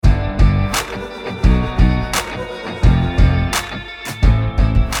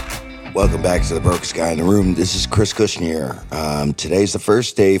Welcome back to the Brokest Guy in the Room. This is Chris Kushnier. Today's the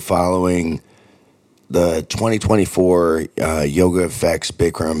first day following the 2024 YogaFX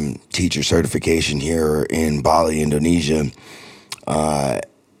Bikram teacher certification here in Bali, Indonesia.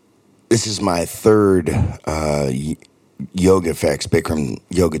 This is my third YogaFX Bikram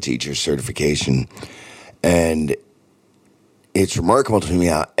yoga teacher certification. And it's remarkable to me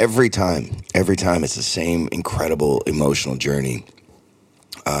how every time it's the same incredible emotional journey.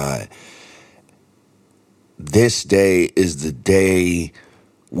 This day is the day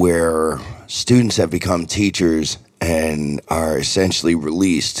where students have become teachers and are essentially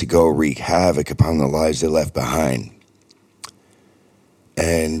released to go wreak havoc upon the lives they left behind.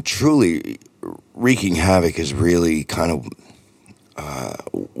 And truly, wreaking havoc is really kind of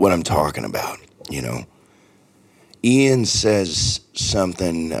what I'm talking about, you know. Ian says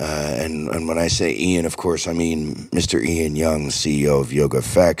something, and when I say Ian, of course, I mean Mr. Ian Young, CEO of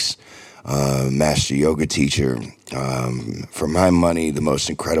YogaFX, master yoga teacher, for my money, the most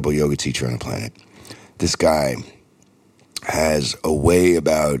incredible yoga teacher on the planet. This guy has a way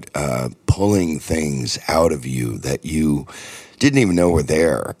about pulling things out of you that you didn't even know were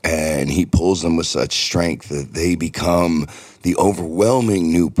there, and he pulls them with such strength that they become the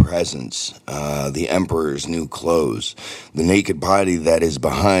overwhelming new presence, the emperor's new clothes. The naked body that is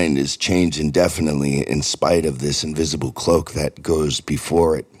behind is changed indefinitely in spite of this invisible cloak that goes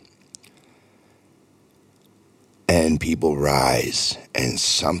before it. And people rise, and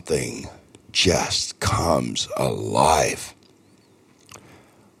something just comes alive.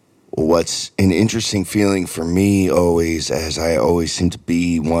 What's an interesting feeling for me always, as I always seem to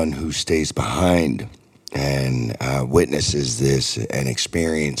be one who stays behind and witnesses this and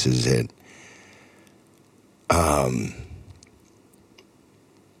experiences it.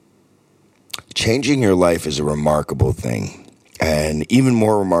 Changing your life is a remarkable thing. And even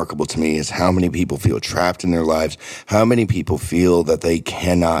more remarkable to me is how many people feel trapped in their lives, how many people feel that they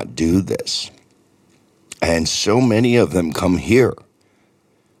cannot do this. And so many of them come here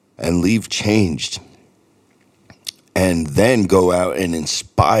and leave changed, and then go out and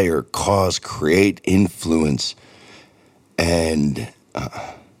inspire, cause, create, influence, and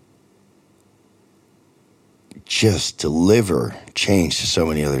just deliver change to so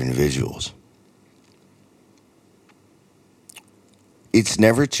many other individuals. It's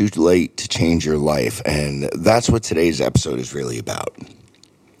never too late to change your life, and that's what today's episode is really about.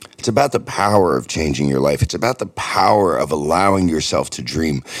 It's about the power of changing your life. It's about the power of allowing yourself to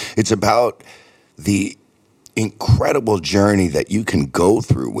dream. It's about the incredible journey that you can go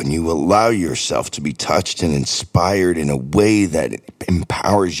through when you allow yourself to be touched and inspired in a way that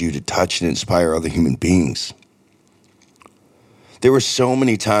empowers you to touch and inspire other human beings. There were so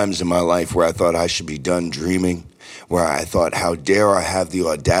many times in my life where I thought I should be done dreaming, where I thought, how dare I have the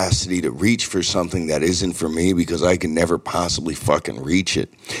audacity to reach for something that isn't for me because I can never possibly fucking reach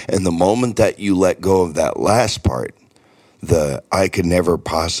it. And the moment that you let go of that last part, the I could never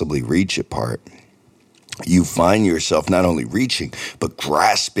possibly reach it part, you find yourself not only reaching, but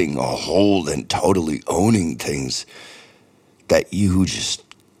grasping a hold and totally owning things that you just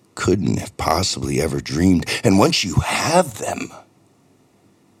couldn't have possibly ever dreamed. And once you have them,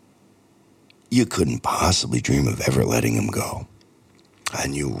 you couldn't possibly dream of ever letting them go.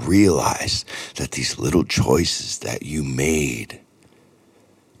 And you realize that these little choices that you made,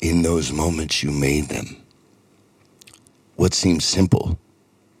 in those moments you made them, what seemed simple,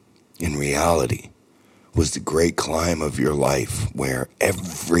 in reality, was the great climb of your life where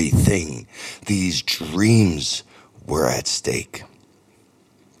everything, these dreams were at stake.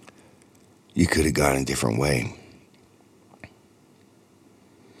 You could have gone a different way.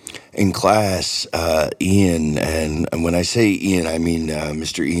 In class, Ian, and when I say Ian, I mean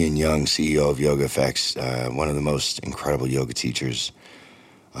Mr. Ian Young, CEO of YogaFX, one of the most incredible yoga teachers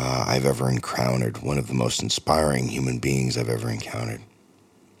I've ever encountered, one of the most inspiring human beings I've ever encountered.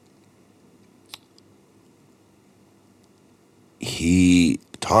 He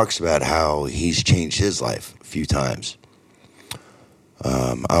talks about how he's changed his life a few times.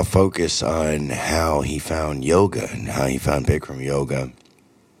 I'll focus on how he found yoga and how he found Bikram yoga.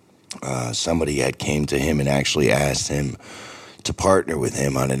 Somebody had came to him and actually asked him to partner with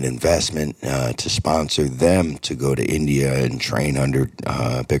him on an investment to sponsor them to go to India and train under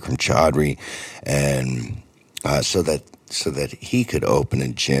Bikram Chaudhry, and so that he could open a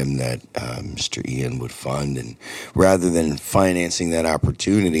gym that Mr. Ian would fund. And rather than financing that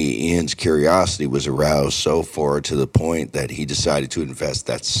opportunity, Ian's curiosity was aroused so far to the point that he decided to invest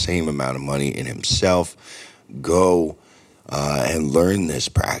that same amount of money in himself, go and learn this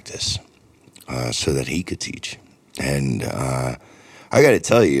practice so that he could teach. And I got to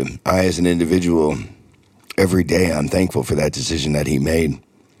tell you, I, as an individual, every day I'm thankful for that decision that he made.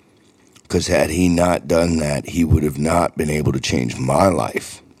 Because had he not done that, he would have not been able to change my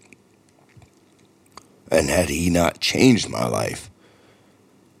life. And had he not changed my life,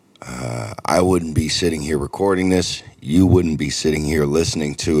 I wouldn't be sitting here recording this. You wouldn't be sitting here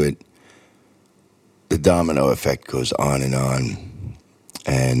listening to it. The domino effect goes on.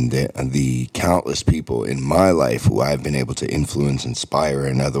 And the countless people in my life who I've been able to influence, inspire,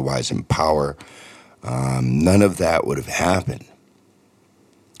 and otherwise empower, none of that would have happened.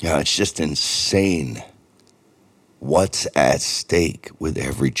 It's just insane what's at stake with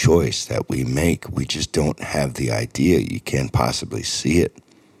every choice that we make. We just don't have the idea. You can't possibly see it.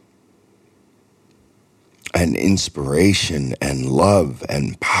 And inspiration and love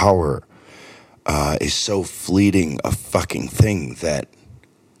and power is so fleeting a fucking thing that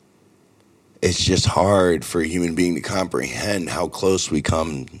it's just hard for a human being to comprehend how close we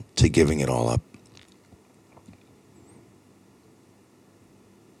come to giving it all up.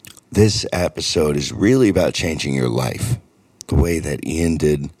 This episode is really about changing your life, the way that Ian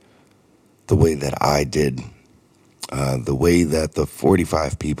did, the way that I did, the way that the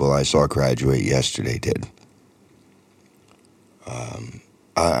 45 people I saw graduate yesterday did.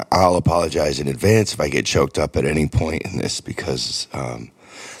 I'll apologize in advance if I get choked up at any point in this, because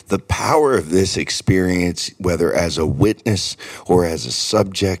the power of this experience, whether as a witness or as a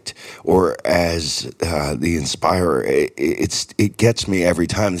subject or as the inspirer, it gets me every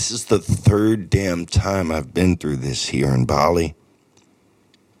time. This is the third damn time I've been through this here in Bali.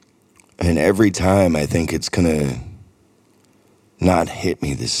 And every time I think it's going to not hit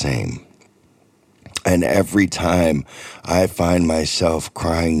me the same. And every time I find myself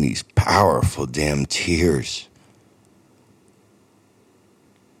crying these powerful damn tears.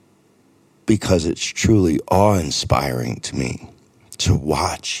 Because it's truly awe-inspiring to me to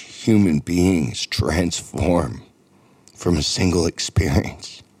watch human beings transform from a single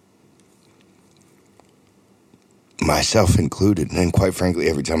experience. Myself included, and quite frankly,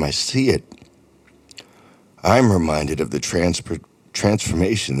 every time I see it, I'm reminded of the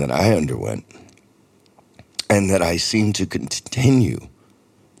transformation that I underwent and that I seem to continue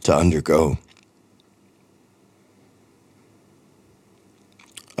to undergo.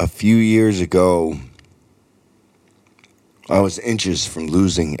 A few years ago, I was inches from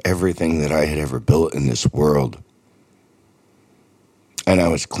losing everything that I had ever built in this world. And I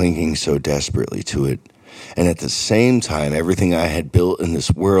was clinging so desperately to it. And at the same time, everything I had built in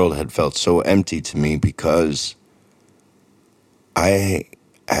this world had felt so empty to me because I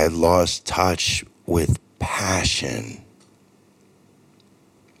had lost touch with passion.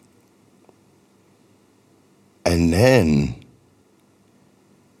 And then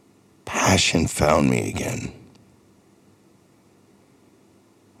passion found me again.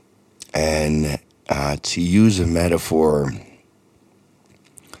 And to use a metaphor,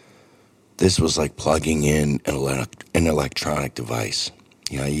 this was like plugging in an electronic device.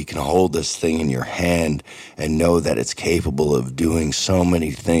 You can hold this thing in your hand and know that it's capable of doing so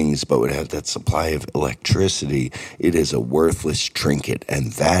many things, but without that supply of electricity, it is a worthless trinket.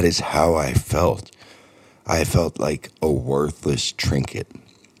 And that is how I felt. I felt like a worthless trinket.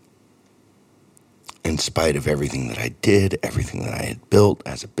 In spite of everything that I did, everything that I had built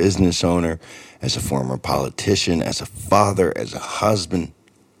as a business owner, as a former politician, as a father, as a husband.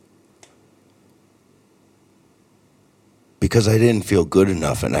 Because I didn't feel good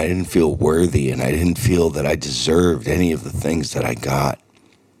enough, and I didn't feel worthy, and I didn't feel that I deserved any of the things that I got.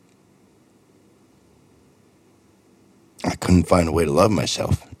 I couldn't find a way to love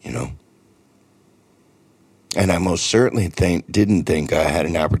myself, And I most certainly didn't think I had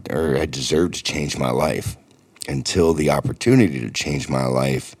I deserved to change my life until the opportunity to change my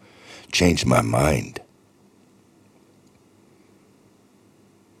life changed my mind.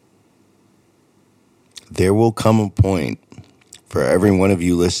 There will come a point for every one of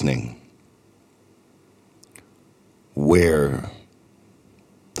you listening where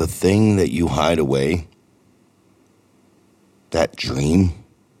the thing that you hide away, that dream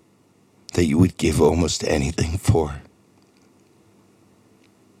that you would give almost anything for,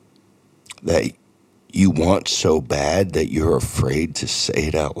 that you want so bad that you're afraid to say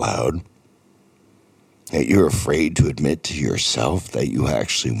it out loud, that you're afraid to admit to yourself that you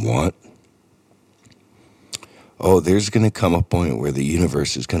actually want. Oh, there's going to come a point where the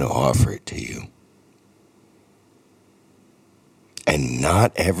universe is going to offer it to you. And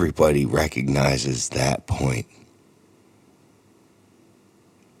not everybody recognizes that point.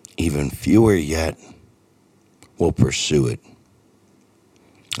 Even fewer yet will pursue it.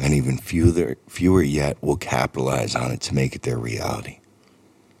 And even fewer yet will capitalize on it to make it their reality.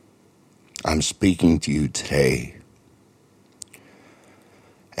 I'm speaking to you today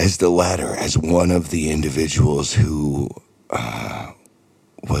as the latter, as one of the individuals who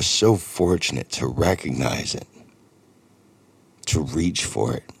was so fortunate to recognize it, to reach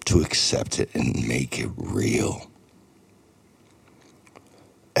for it, to accept it, and make it real.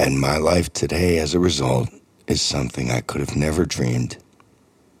 And my life today, as a result, is something I could have never dreamed,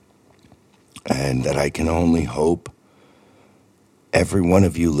 and that I can only hope every one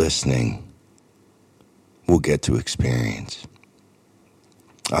of you listening will get to experience.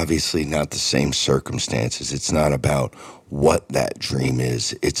 Obviously, not the same circumstances. It's not about what that dream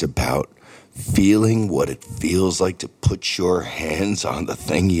is. It's about feeling what it feels like to put your hands on the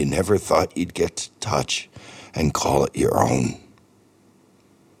thing you never thought you'd get to touch and call it your own.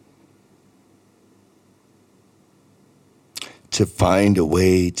 To find a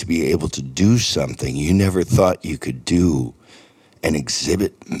way to be able to do something you never thought you could do and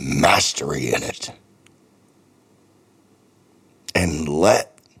exhibit mastery in it. And let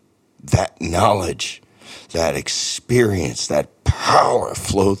that knowledge, that experience, that power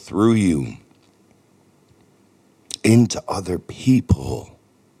flow through you into other people.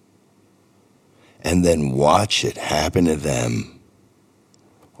 And then watch it happen to them.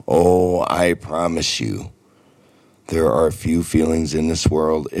 Oh, I promise you, there are a few feelings in this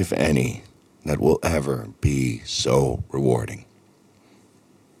world, if any, that will ever be so rewarding.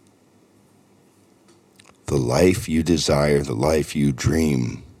 The life you desire, the life you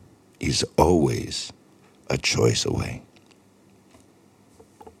dream, is always a choice away.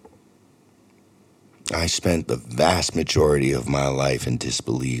 I spent the vast majority of my life in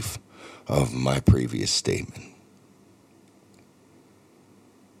disbelief of my previous statement.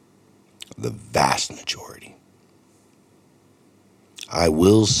 The vast majority. I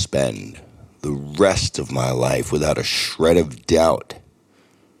will spend the rest of my life without a shred of doubt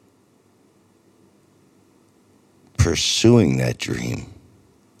pursuing that dream,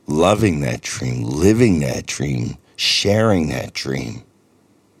 loving that dream, living that dream, sharing that dream,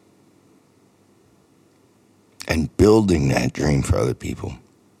 and building that dream for other people.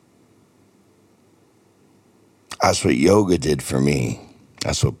 That's what yoga did for me.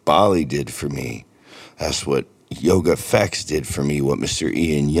 That's what Bali did for me. That's what YogaFX did for me, what Mr.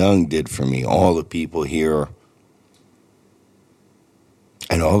 Ian Young did for me, all the people here,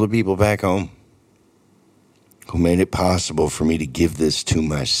 and all the people back home who made it possible for me to give this to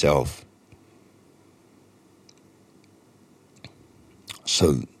myself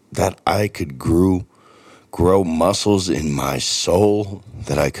so that I could grow muscles in my soul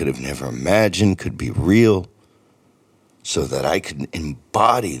that I could have never imagined could be real, so that I could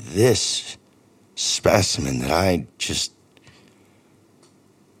embody this specimen that I just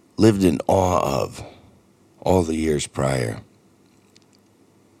lived in awe of all the years prior.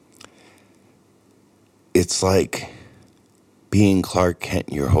 It's like being Clark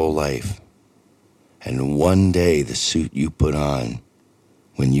Kent your whole life, and one day the suit you put on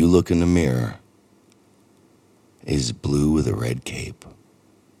when you look in the mirror is blue with a red cape.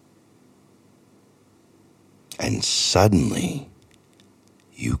 And suddenly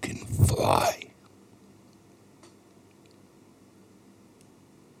you can fly.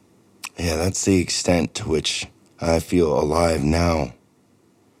 Yeah, that's the extent to which I feel alive now.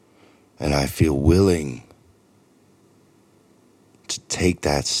 And I feel willing to take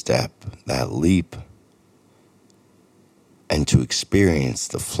that step, that leap, and to experience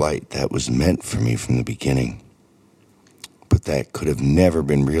the flight that was meant for me from the beginning. But that could have never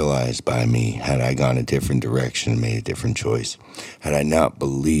been realized by me had I gone a different direction and made a different choice. Had I not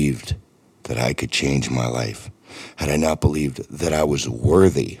believed that I could change my life. Had I not believed that I was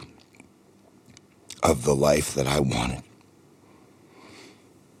worthy of the life that I wanted.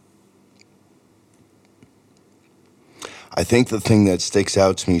 I think the thing that sticks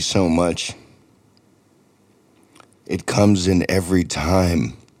out to me so much, it comes in every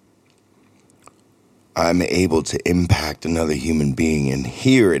time I'm able to impact another human being, and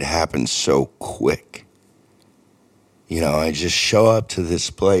here it happens so quick. You know, I just show up to this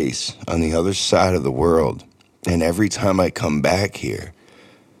place on the other side of the world, and every time I come back here,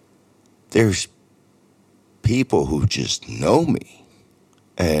 there's people who just know me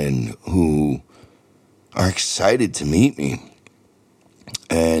and who are excited to meet me,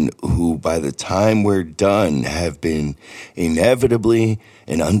 and who by the time we're done have been inevitably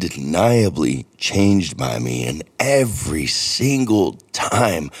and undeniably changed by me. And every single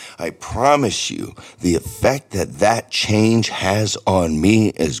time, I promise you, the effect that that change has on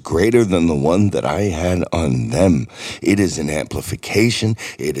me is greater than the one that I had on them. It is an amplification,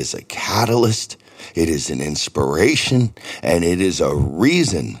 it is a catalyst, it is an inspiration, and it is a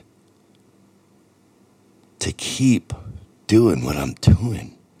reason to keep doing what I'm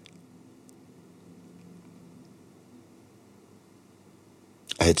doing.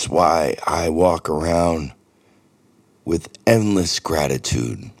 It's why I walk around with endless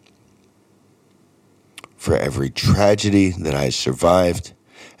gratitude for every tragedy that I survived,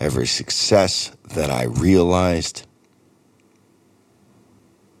 every success that I realized,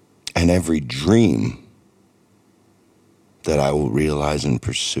 and every dream that I will realize and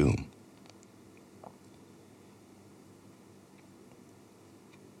pursue.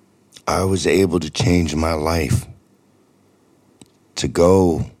 I was able to change my life, to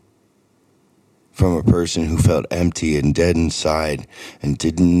go from a person who felt empty and dead inside and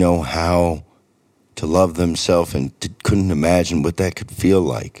didn't know how to love themselves and couldn't imagine what that could feel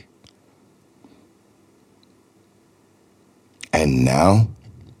like. And now,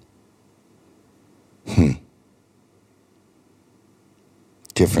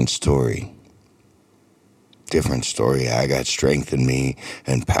 different story. Different story. I got strength in me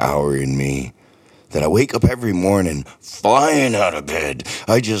and power in me that I wake up every morning flying out of bed.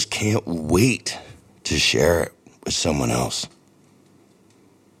 I just can't wait to share it with someone else.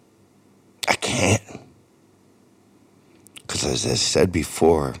 I can't. Because as I said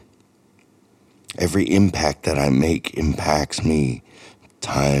before, every impact that I make impacts me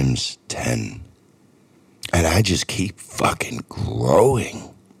times 10. And I just keep fucking growing.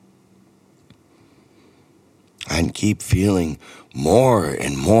 And keep feeling more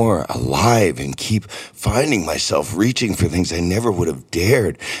and more alive and keep finding myself reaching for things I never would have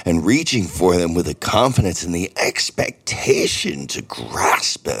dared and reaching for them with the confidence and the expectation to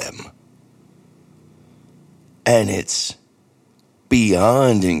grasp them. And it's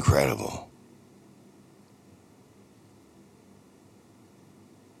beyond incredible.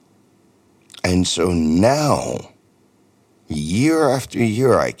 And so now, year after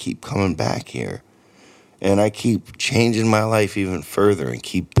year, I keep coming back here. And I keep changing my life even further and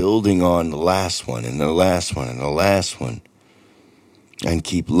keep building on the last one and the last one and the last one. And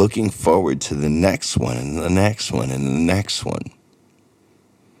keep looking forward to the next one and the next one and the next one.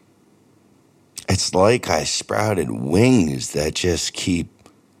 It's like I sprouted wings that just keep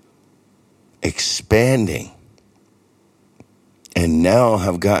expanding. And now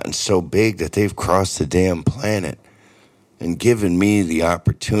have gotten so big that they've crossed the damn planet. And given me the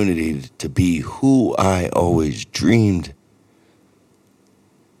opportunity to be who I always dreamed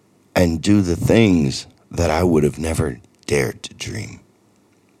and do the things that I would have never dared to dream.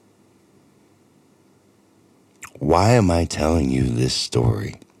 Why am I telling you this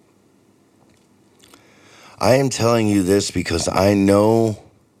story? I am telling you this because I know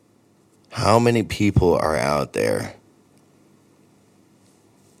how many people are out there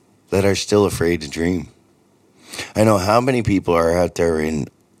that are still afraid to dream. I know how many people are out there in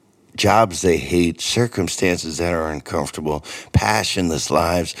jobs they hate, circumstances that are uncomfortable, passionless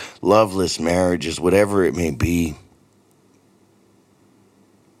lives, loveless marriages, whatever it may be.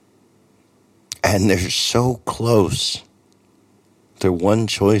 And they're so close. They're one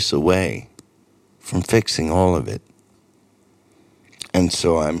choice away from fixing all of it. And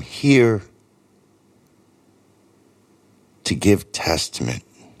so I'm here to give testament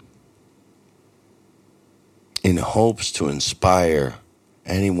in hopes to inspire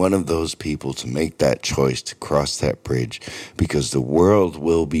any one of those people to make that choice to cross that bridge, because the world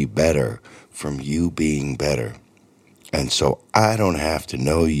will be better from you being better. And so I don't have to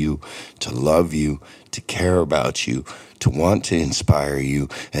know you, to love you, to care about you, to want to inspire you,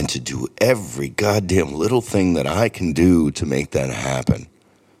 and to do every goddamn little thing that I can do to make that happen.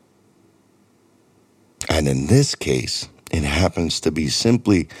 And in this case, it happens to be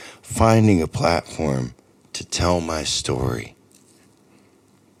simply finding a platform to tell my story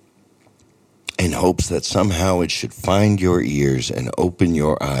in hopes that somehow it should find your ears and open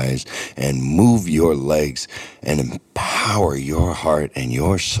your eyes and move your legs and empower your heart and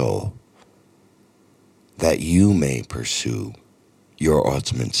your soul, that you may pursue your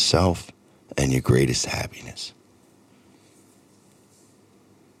ultimate self and your greatest happiness.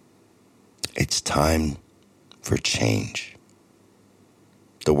 It's time for change.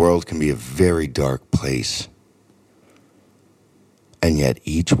 The world can be a very dark place. And yet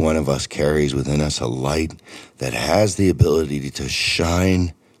each one of us carries within us a light that has the ability to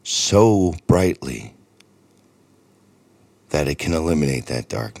shine so brightly that it can eliminate that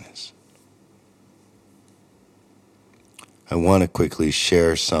darkness. I want to quickly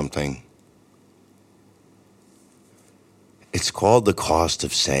share something. It's called the cost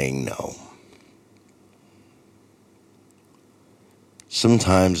of saying no.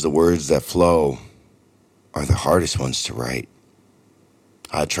 Sometimes the words that flow are the hardest ones to write.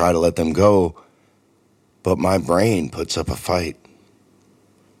 I try to let them go, but my brain puts up a fight.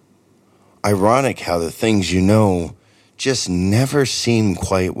 Ironic how the things you know just never seem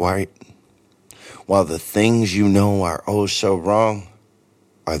quite right, while the things you know are oh so wrong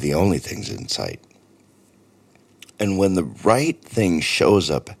are the only things in sight. And when the right thing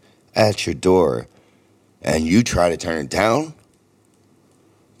shows up at your door and you try to turn it down,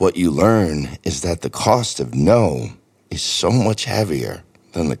 what you learn is that the cost of no is so much heavier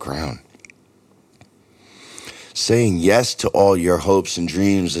than the crown. Saying yes to all your hopes and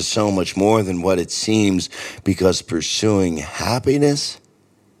dreams is so much more than what it seems, because pursuing happiness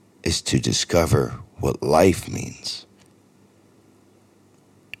is to discover what life means.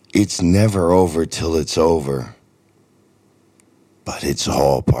 It's never over till it's over, but it's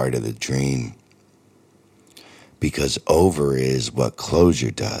all part of the dream. Because over is what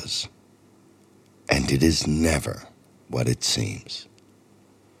closure does, and it is never what it seems.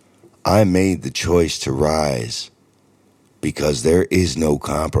 I made the choice to rise because there is no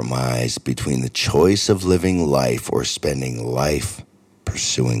compromise between the choice of living life or spending life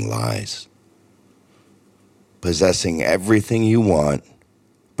pursuing lies. Possessing everything you want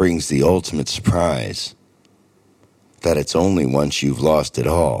brings the ultimate surprise that it's only once you've lost it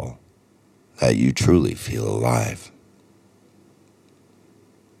all that you truly feel alive.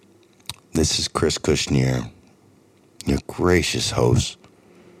 This is Chris Kushnier, your gracious host,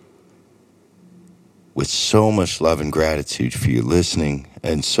 with so much love and gratitude for you listening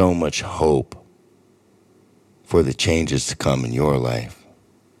and so much hope for the changes to come in your life,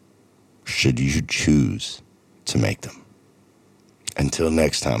 should you choose to make them. Until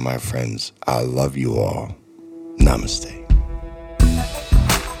next time, my friends, I love you all. Namaste.